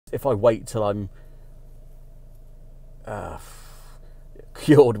If I wait till I'm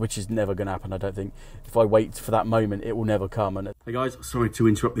cured, which is never going to happen, I don't think. If I wait for that moment, it will never come. And hey guys, sorry to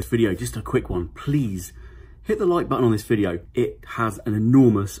interrupt this video, just a quick one. Please hit the like button on this video. It has an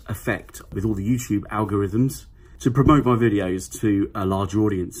enormous effect with all the YouTube algorithms to promote my videos to a larger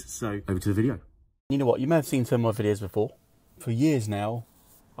audience. So over to the video. You know what, you may have seen some of my videos before. For years now,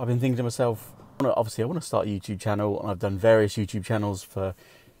 I've been thinking to myself, obviously I want to start a YouTube channel, and I've done various YouTube channels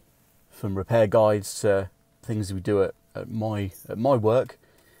from repair guides to things we do at my work.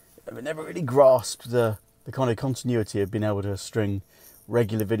 I've never really grasped the kind of continuity of being able to string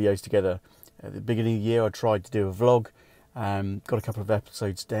regular videos together. At the beginning of the year I tried to do a vlog, got a couple of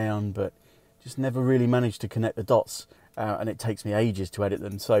episodes down, but just never really managed to connect the dots, and it takes me ages to edit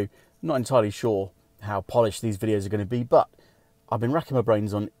them, so I'm not entirely sure how polished these videos are going to be, but I've been racking my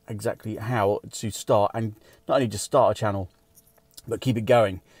brains on exactly how to start, and not only just start a channel, but keep it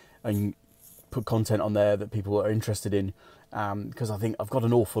going and put content on there that people are interested in, because I think I've got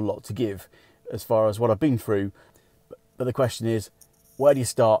an awful lot to give as far as what I've been through. But the question is, where do you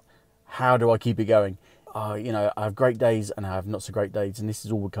start? How do I keep it going? You know, I have great days and I have not so great days, and this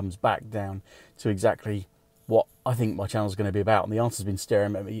is all comes back down to exactly what I think my channel is going to be about, and the answer's been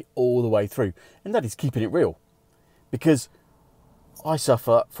staring at me all the way through, and that is keeping it real, because I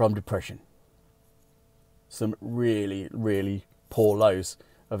suffer from depression. Some really, really poor lows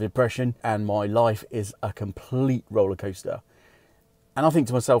of depression, and my life is a complete roller coaster. And I think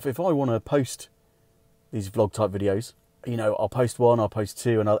to myself, if I want to post these vlog type videos, you know, I'll post one, I'll post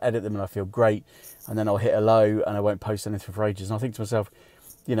two, and I'll edit them and I feel great, and then I'll hit a low and I won't post anything for ages. And I think to myself,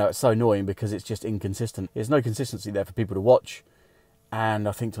 you know, it's so annoying because it's just inconsistent. There's no consistency there for people to watch. And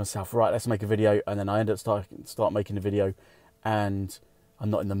I think to myself, right, let's make a video, and then I end up start making a video and I'm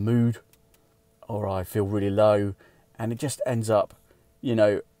not in the mood, or I feel really low, and it just ends up, you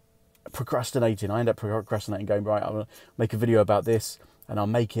know, procrastinating. I end up procrastinating, going, right, I'm going to make a video about this, and I'll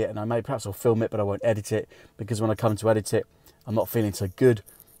make it, and perhaps I'll film it, but I won't edit it, because when I come to edit it, I'm not feeling so good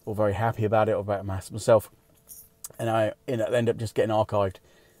or very happy about it or about myself, and I end up just getting archived,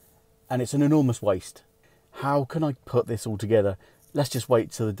 and it's an enormous waste. How can I put this all together? Let's just wait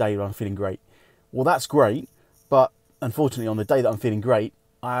till the day when I'm feeling great. Well, that's great, but unfortunately on the day that I'm feeling great,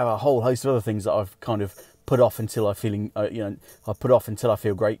 I have a whole host of other things that I've kind of put off until I put off until I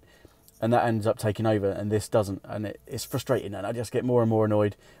feel great, and that ends up taking over, and this doesn't, and it's frustrating, and I just get more and more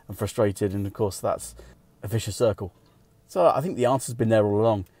annoyed and frustrated, and of course that's a vicious circle. So I think the answer's been there all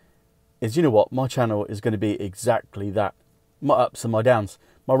along, is, you know what, my channel is going to be exactly that. My ups and my downs,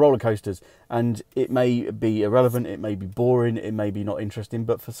 my roller coasters, and it may be irrelevant, it may be boring, it may be not interesting,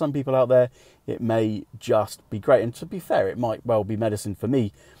 but for some people out there it may just be great. And to be fair, it might well be medicine for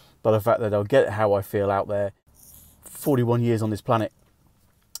me, by the fact that I'll get how I feel out there. 41 years on this planet,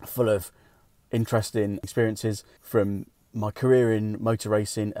 full of interesting experiences, from my career in motor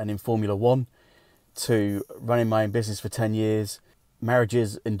racing and in Formula 1 to running my own business for 10 years,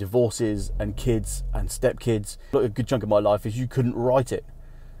 marriages and divorces and kids and stepkids. Look, a good chunk of my life is you couldn't write it,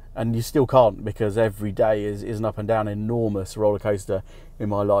 and you still can't, because every day is an up and down enormous roller coaster in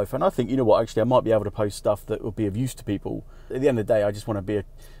my life. And I think, you know what, actually I might be able to post stuff that will be of use to people. At the end of the day, I just want to be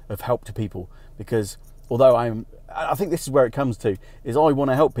of help to people, because although I think this is where it comes to, is I want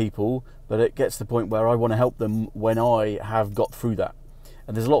to help people, but it gets to the point where I want to help them when I have got through that.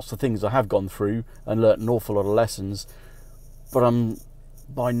 And there's lots of things I have gone through and learnt an awful lot of lessons, but I'm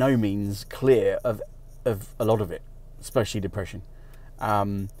by no means clear of a lot of it, especially depression.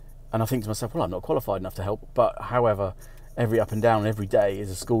 And I think to myself, well, I'm not qualified enough to help. But however, every up and down, every day is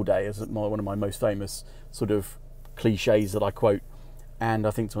a school day, is one of my most famous sort of cliches that I quote. And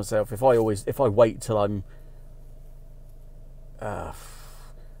I think to myself, if I wait till I'm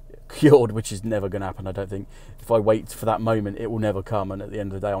cured, which is never going to happen, I don't think. If I wait for that moment, it will never come, and at the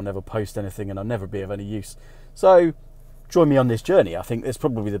end of the day, I'll never post anything, and I'll never be of any use. So join me on this journey. I think it's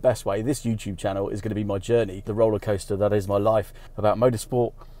probably the best way. This YouTube channel is going to be my journey, the roller coaster that is my life, about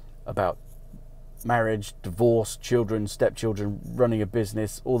motorsport, about marriage, divorce, children, stepchildren, running a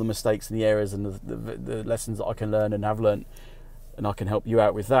business, all the mistakes and the errors and the lessons that I can learn and have learned, and I can help you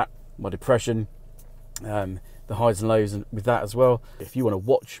out with that. My depression, the highs and lows, and with that as well. If you want to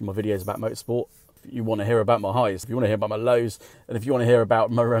watch my videos about motorsport, if you want to hear about my highs, if you want to hear about my lows, and if you want to hear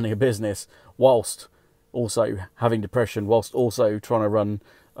about my running a business whilst also having depression, whilst also trying to run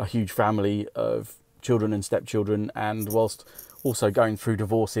a huge family of children and stepchildren, and whilst also going through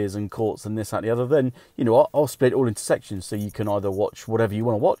divorces and courts and this, that, and the other, then, you know what, I'll split it all into sections, so you can either watch whatever you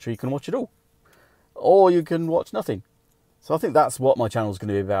want to watch, or you can watch it all, or you can watch nothing. So I think that's what my channel is going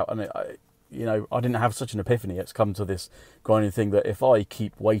to be about. And you know, I didn't have such an epiphany. It's come to this grinding thing that if I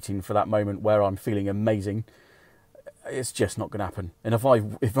keep waiting for that moment where I'm feeling amazing, it's just not going to happen. And if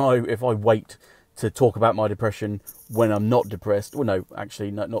I wait to talk about my depression when I'm not depressed, well, no,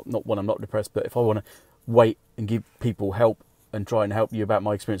 actually, not when I'm not depressed, but if I want to wait and give people help and try and help you about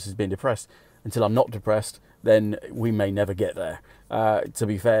my experiences being depressed until I'm not depressed, then we may never get there. To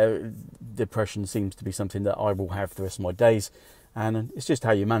be fair, depression seems to be something that I will have the rest of my days, and it's just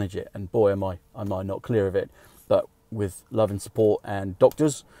how you manage it. And boy, am I not clear of it. But with love and support and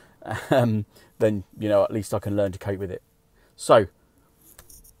doctors, then, you know, at least I can learn to cope with it. So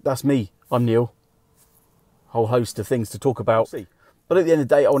that's me. I'm Neil. Whole host of things to talk about. But at the end of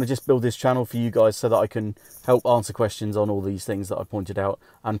the day, I want to just build this channel for you guys so that I can help answer questions on all these things that I pointed out,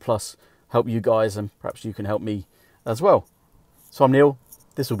 and plus help you guys, and perhaps you can help me as well. So I'm Neil.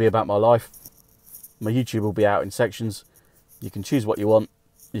 This will be about my life. My YouTube will be out in sections. You can choose what you want.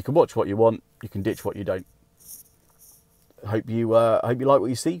 You can watch what you want. You can ditch what you don't. I hope you like what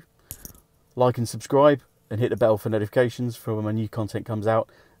you see. Like and subscribe, and hit the bell for notifications for when my new content comes out.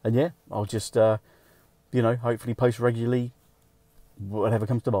 And yeah, I'll just, you know, hopefully post regularly, whatever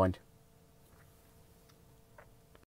comes to mind.